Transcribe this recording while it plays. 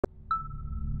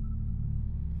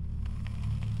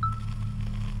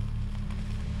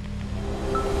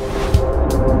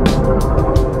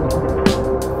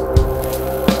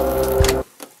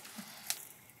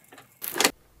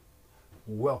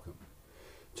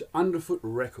to Underfoot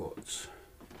Records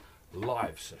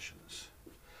Live Sessions.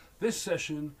 This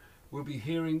session we'll be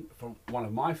hearing from one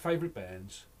of my favourite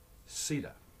bands,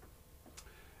 Cedar.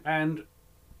 And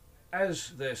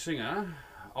as their singer,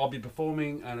 I'll be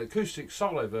performing an acoustic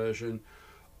solo version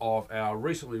of our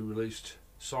recently released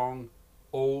song,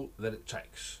 All That It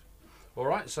Takes.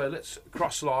 Alright, so let's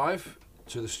cross live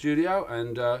to the studio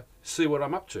and see what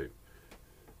I'm up to.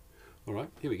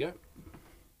 Alright, here we go.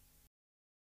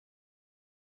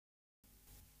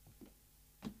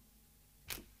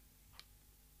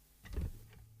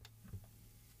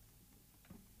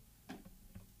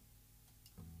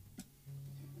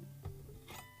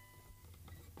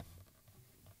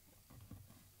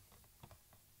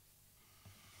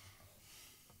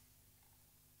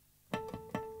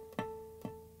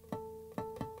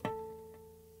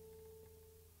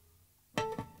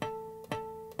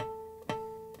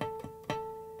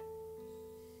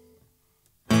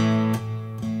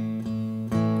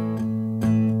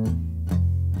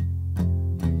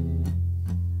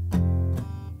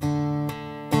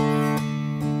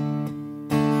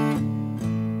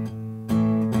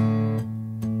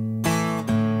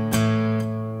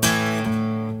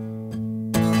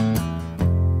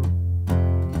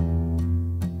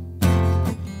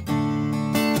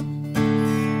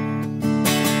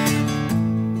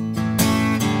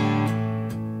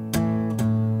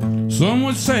 Some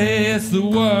would say it's the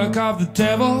work of the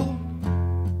devil.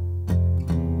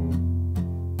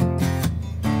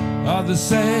 Others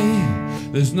say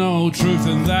there's no truth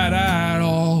in that at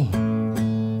all.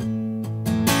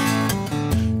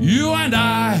 You and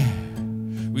I,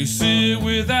 we see it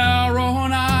with our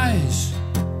own eyes.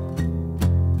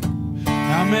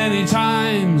 How many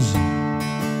times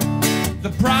the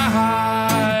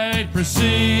pride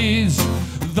precedes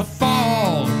the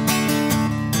fall.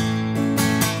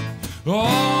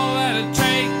 All that it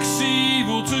takes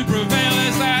evil to prevail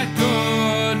is that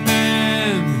good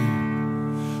men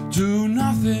do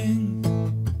nothing,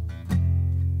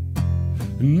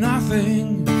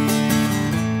 nothing.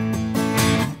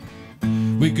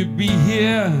 We could be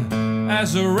here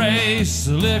as a race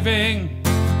living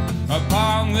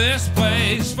upon this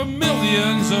place for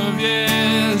millions of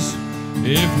years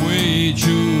if we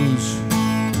choose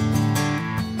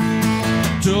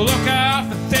to look out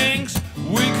for things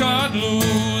we could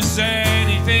lose.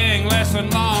 Anything less than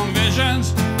long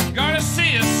visions gonna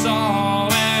see us all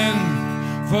in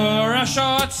for a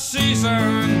short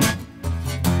season,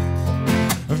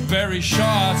 a very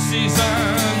short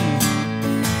season.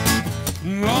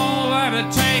 All that it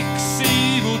takes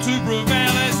evil to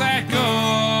prevail is that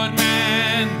good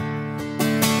men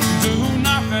do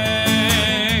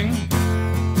nothing.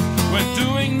 We're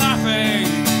doing nothing.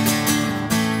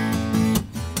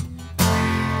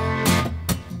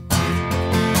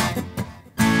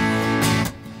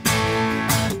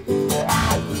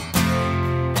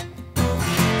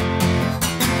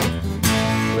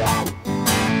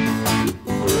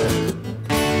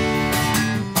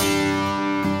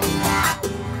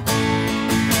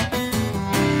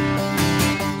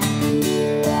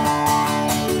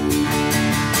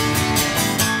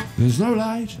 There's no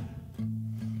light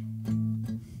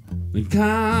that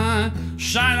can't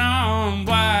shine on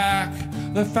black,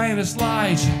 the faintest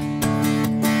light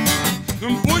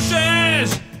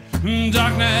pushes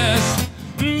darkness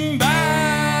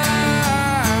back.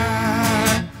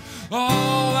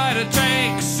 All that it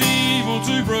takes evil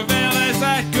to prevail is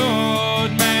that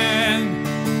good men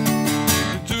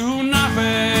do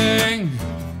nothing.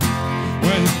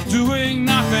 We're doing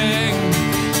nothing.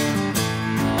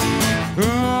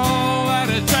 All that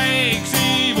it takes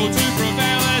evil to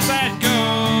prevail is that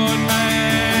good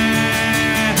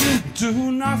man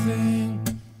do nothing.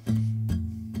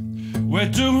 We're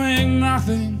doing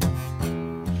nothing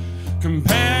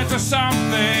compared to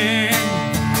something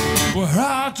we're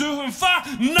all doing for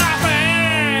nothing.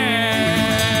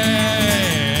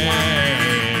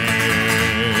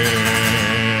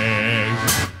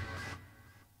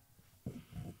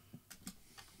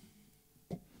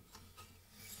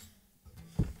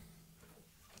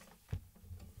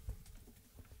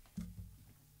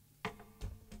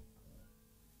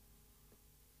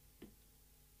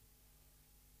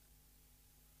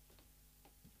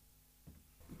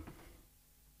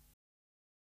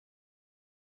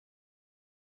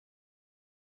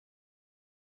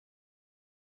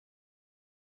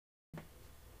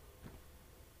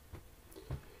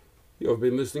 You've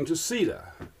been listening to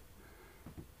Cedar.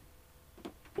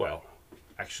 Well,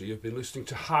 actually you've been listening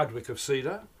to Hardwick of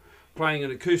Cedar, playing an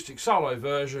acoustic solo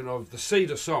version of the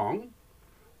Cedar song,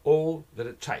 All That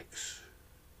It Takes.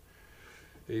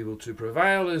 Evil to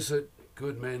prevail is that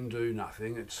good men do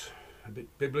nothing. It's a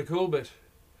bit biblical, but it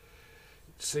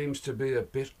seems to be a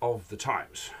bit of the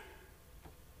times.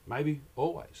 Maybe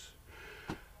always.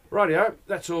 Rightio,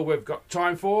 that's all we've got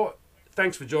time for.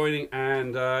 Thanks for joining,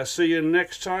 and see you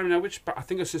next time. Now, I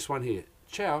think it's this one here.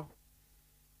 Ciao.